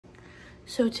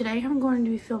So today I'm going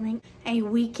to be filming a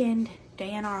weekend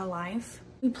day in our life.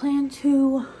 We plan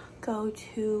to go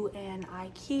to an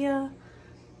Ikea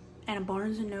and a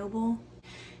Barnes & Noble.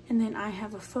 And then I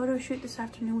have a photo shoot this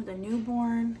afternoon with a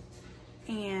newborn.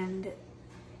 And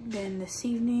then this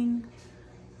evening,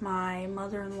 my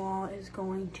mother-in-law is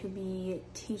going to be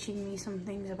teaching me some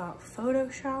things about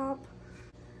Photoshop.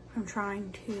 I'm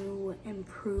trying to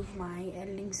improve my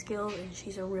editing skills, and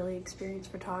she's a really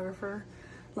experienced photographer.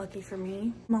 Lucky for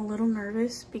me. I'm a little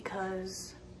nervous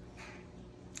because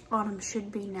Autumn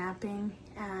should be napping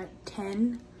at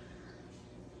 10,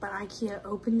 but Ikea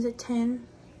opens at 10,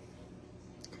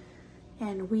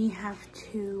 and we have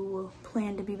to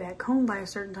plan to be back home by a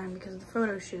certain time because of the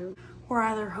photo shoot. We're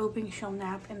either hoping she'll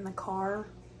nap in the car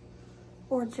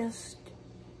or just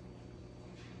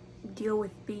deal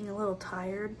with being a little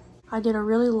tired. I did a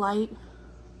really light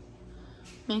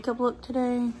makeup look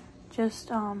today. Just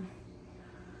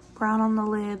brown on the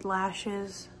lid,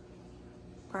 lashes,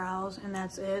 brows, and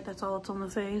that's it. That's all that's on the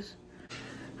face.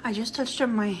 I just touched up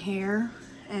my hair,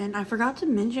 and I forgot to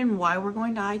mention why we're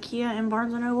going to Ikea and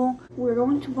Barnes & Noble. We're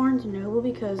going to Barnes & Noble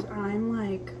because I'm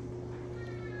like,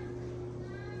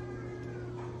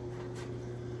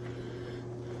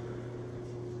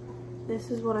 this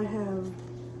is what I have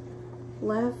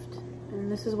left,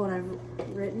 and this is what I've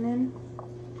written in.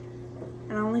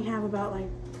 And I only have about like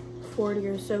 40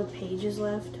 or so pages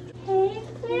left. Hey,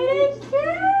 did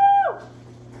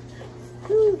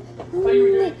you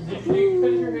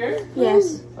finish your hair?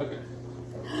 Yes. Okay.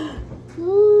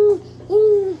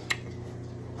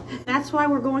 That's why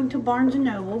we're going to Barnes &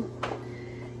 Noble.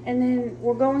 And then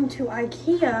we're going to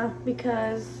Ikea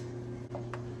because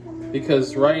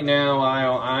right now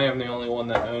I am the only one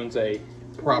that owns a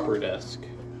proper desk.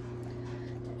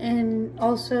 And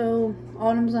also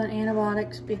Autumn's on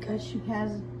antibiotics because she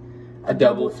has a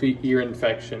double ear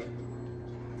infection.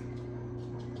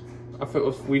 I feel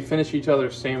if we finish each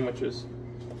other's sandwiches.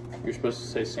 You're supposed to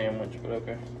say sandwich, but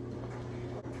okay.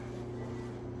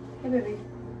 Hey baby,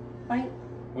 bite.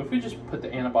 What if we just put the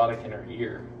antibiotic in her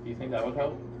ear? Do you think that would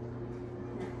help?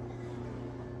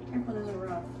 Be careful, those are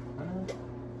rough.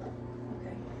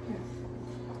 Okay, here.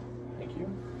 Thank you.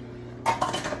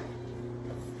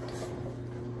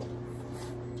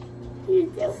 You're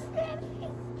so funny.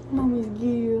 Mommy's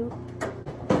girl.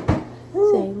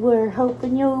 Say, we're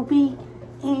hoping you'll be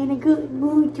in a good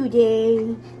mood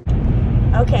today.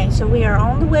 Okay, so we are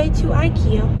on the way to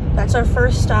Ikea. That's our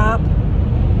first stop.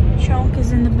 Chunk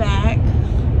is in the back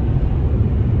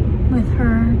with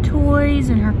her toys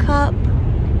and her cup.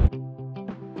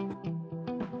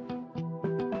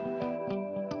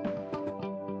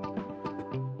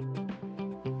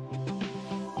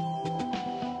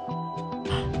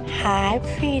 Hi,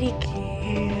 pretty girl.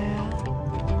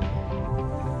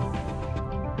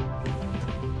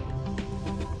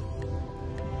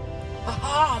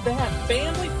 Aha, they have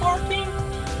family parking?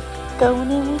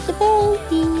 Going in with the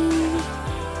baby.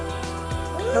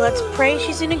 Well, let's pray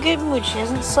she's in a good mood. She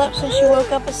hasn't slept since she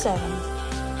woke up at 7.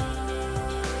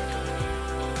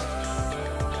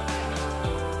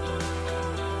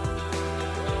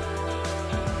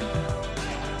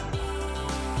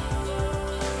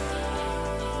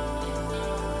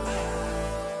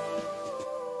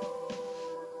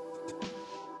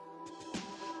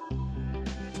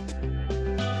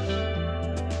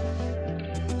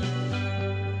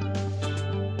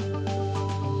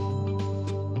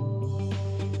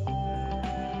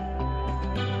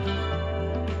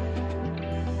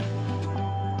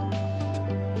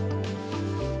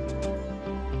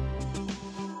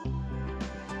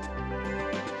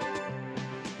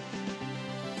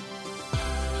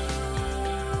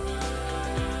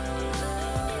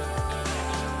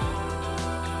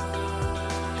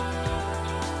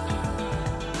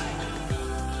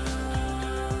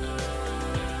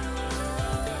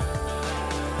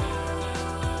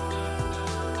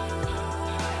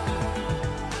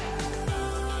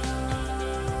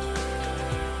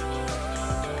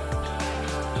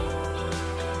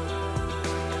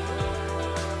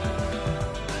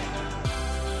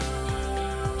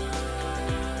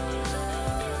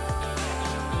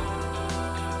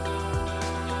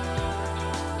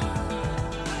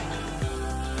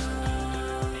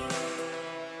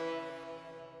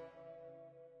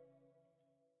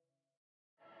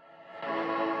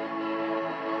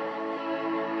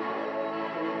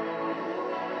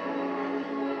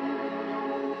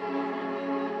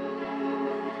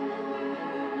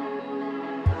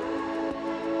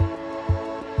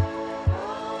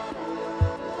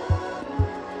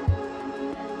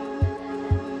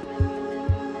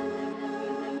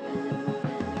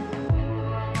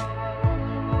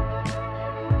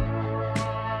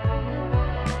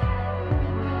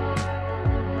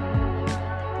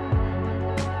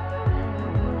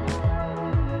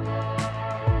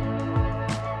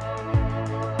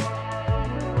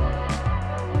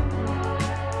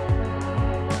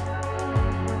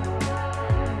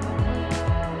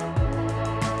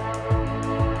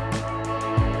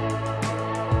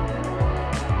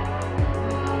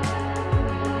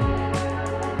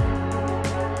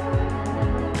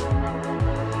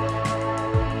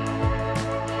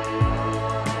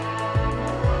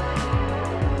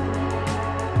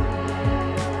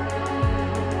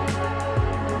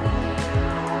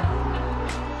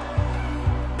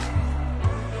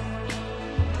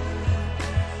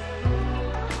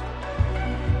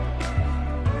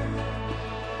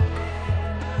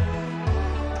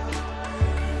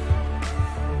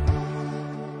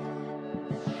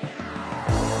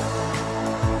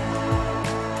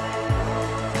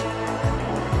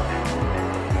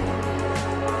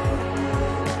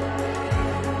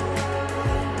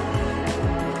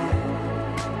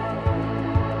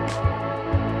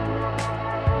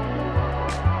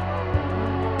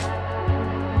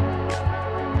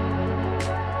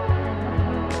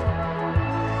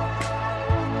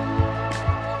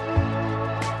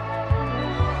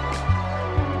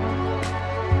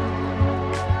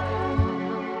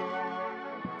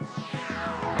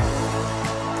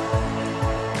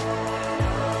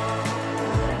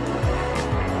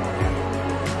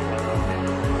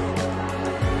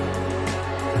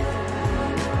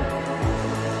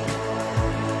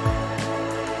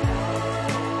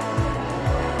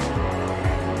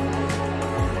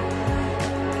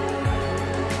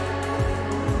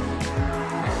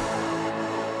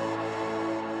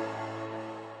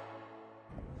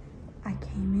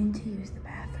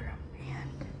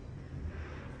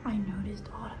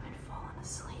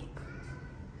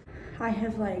 I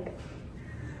have like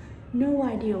no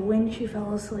idea when she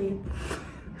fell asleep.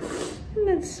 Isn't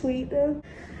that sweet though?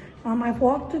 I've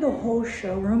walked through the whole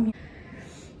showroom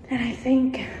and I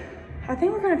think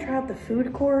we're gonna try out the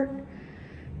food court,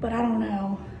 but I don't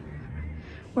know.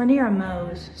 We're near a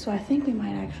Moe's, so I think we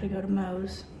might actually go to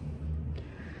Moe's.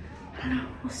 I don't know,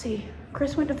 we'll see.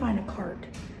 Chris went to find a cart,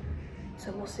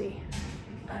 so we'll see.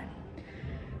 But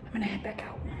I'm gonna head back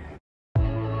out.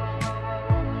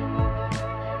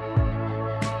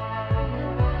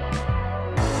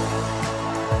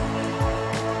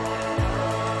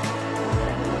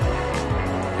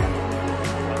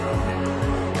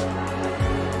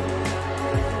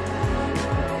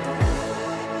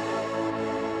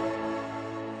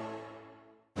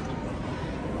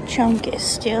 Chunk is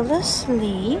still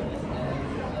asleep.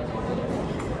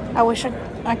 I wish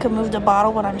I could move the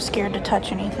bottle, but I'm scared to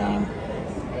touch anything.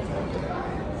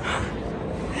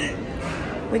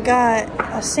 We got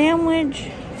a sandwich,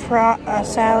 a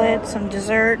salad, some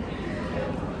dessert.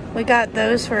 We got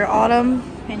those for Autumn,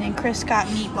 and then Chris got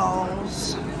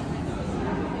meatballs.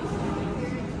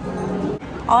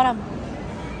 Autumn,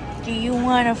 do you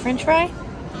want a french fry?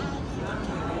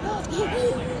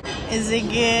 Is it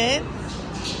good?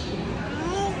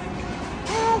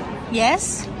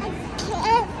 Yes?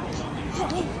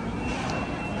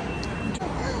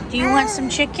 Do you want some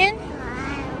chicken?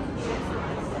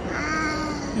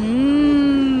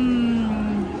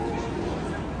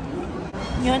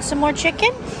 You want some more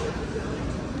chicken?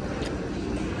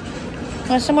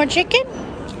 Want some more chicken?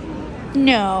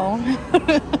 No.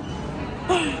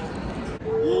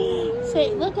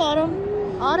 Say, look,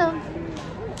 Autumn. Autumn.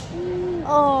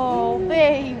 Oh,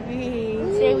 baby.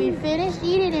 Say we finished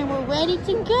eating and we're ready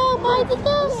to go by the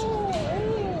desk.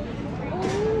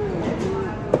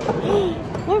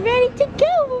 We're ready to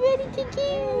go. We're ready to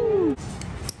go.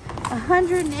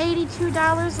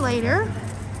 $182 later.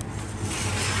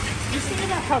 You see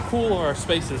how cool our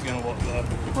space is gonna look though.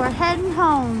 We're heading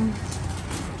home.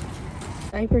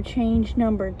 Diaper change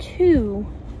number 2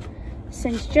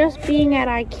 since just being at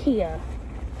Ikea.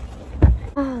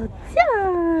 Oh,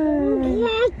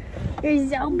 done. You're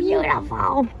so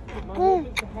beautiful.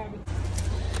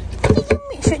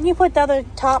 Shouldn't you put the other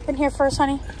top in here first,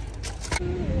 honey?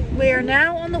 We are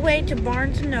now on the way to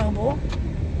Barnes & Noble.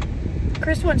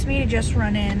 Chris wants me to just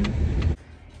run in.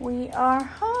 We are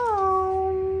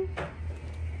home.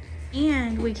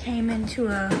 And we came into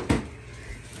a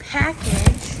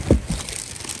package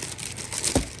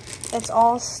that's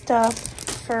all stuff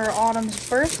for Autumn's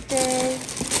birthday.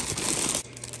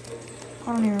 I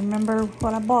don't even remember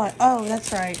what I bought. Oh,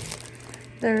 that's right.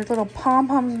 There's little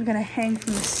pom-poms we're gonna hang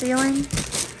from the ceiling.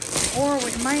 Or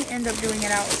we might end up doing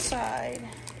it outside.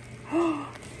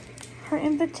 Her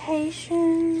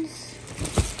invitations.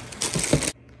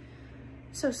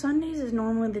 So Sundays is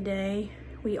normally the day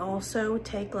we also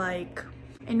take like,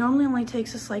 it normally only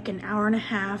takes us like an hour and a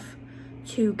half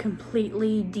to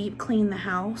completely deep clean the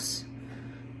house.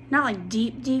 Not like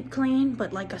deep clean,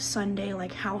 but like a Sunday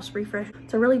like house refresh.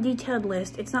 It's a really detailed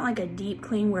list. It's not like a deep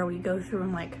clean where we go through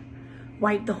and like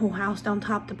wipe the whole house down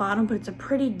top to bottom, but it's a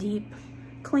pretty deep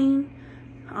clean.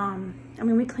 I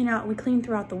mean, we clean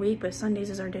throughout the week, but Sundays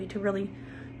is our day to really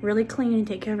clean and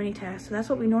take care of any tasks. So that's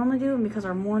what we normally do, and because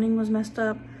our morning was messed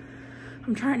up,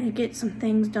 I'm trying to get some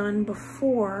things done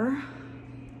before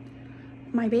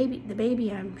the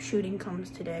baby I'm shooting comes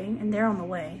today, and they're on the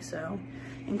way, so.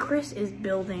 And Chris is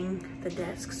building the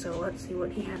desk, so let's see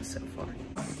what he has so far.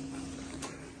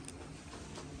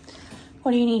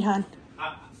 What do you need, hon?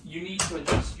 You need to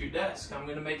adjust your desk. I'm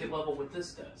gonna make it level with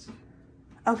this desk.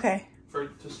 Okay.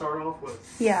 To start off with.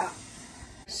 Yeah.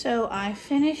 So I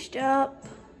finished up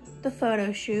the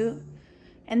photo shoot,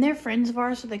 and they're friends of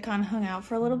ours, so they kind of hung out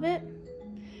for a little bit.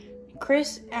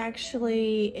 Chris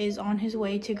actually is on his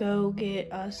way to go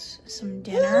get us some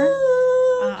dinner.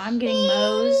 I'm getting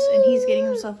Moe's, and he's getting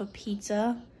himself a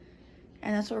pizza,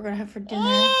 and that's what we're gonna have for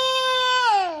dinner.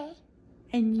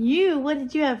 And you, what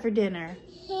did you have for dinner?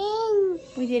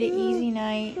 We did an easy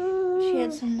night. She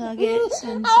had some nuggets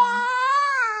and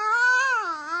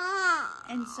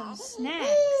some snacks,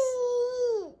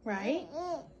 right?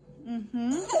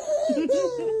 Mm-hmm.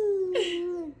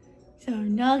 So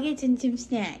nuggets and some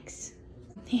snacks.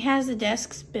 He has the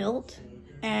desks built,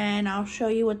 and I'll show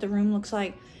you what the room looks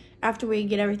like after we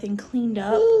get everything cleaned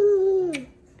up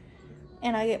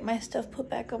and I get my stuff put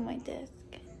back on my desk.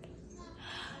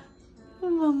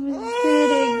 Mama's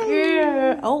pretty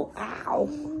girl. Oh, ow.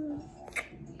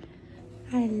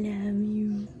 I love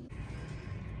you.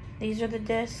 These are the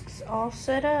desks all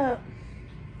set up.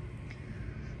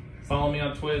 Follow me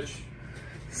on Twitch.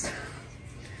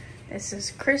 This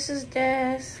is Chris's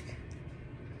desk.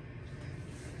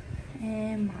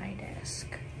 and my desk.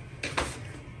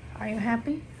 Are you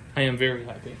happy? I am very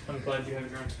happy. I'm glad you have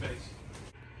your own space.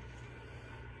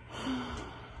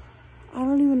 I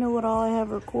don't even know what all I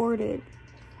have recorded.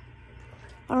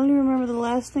 I don't even remember the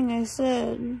last thing I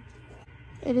said.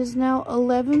 It is now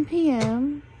 11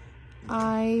 p.m.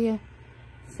 I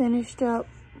finished up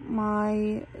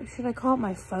my, should I call it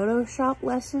my Photoshop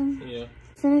lesson? Yeah.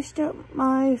 Finished up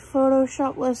my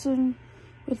Photoshop lesson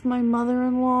with my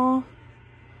mother-in-law.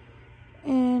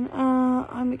 And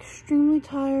I'm extremely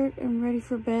tired and ready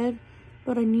for bed,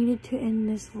 but I needed to end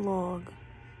this vlog.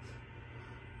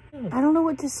 I don't know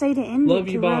what to say to end it,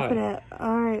 to wrap it up.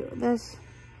 Alright, that's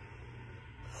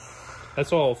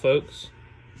all, folks.